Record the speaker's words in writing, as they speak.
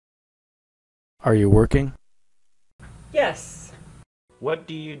Are you working? Yes, What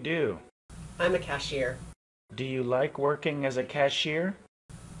do you do? I'm a cashier. Do you like working as a cashier?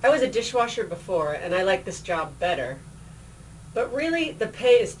 I was a dishwasher before, and I like this job better. But really, the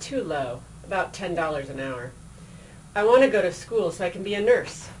pay is too low, about $10 an hour. I want to go to school so I can be a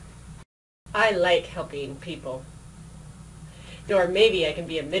nurse. I like helping people. Or maybe I can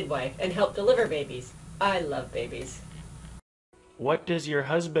be a midwife and help deliver babies. I love babies. What does your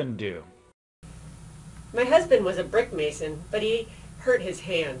husband do? My husband was a brick mason, but he hurt his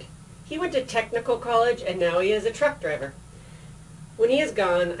hand. He went to technical college and now he is a truck driver. When he is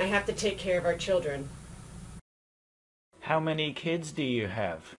gone, I have to take care of our children. How many kids do you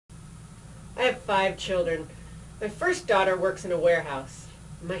have? I have 5 children. My first daughter works in a warehouse.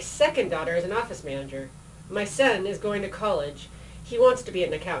 My second daughter is an office manager. My son is going to college. He wants to be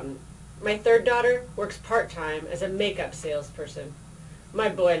an accountant. My third daughter works part-time as a makeup salesperson. My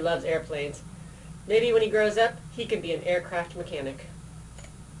boy loves airplanes. Maybe when he grows up, he can be an aircraft mechanic.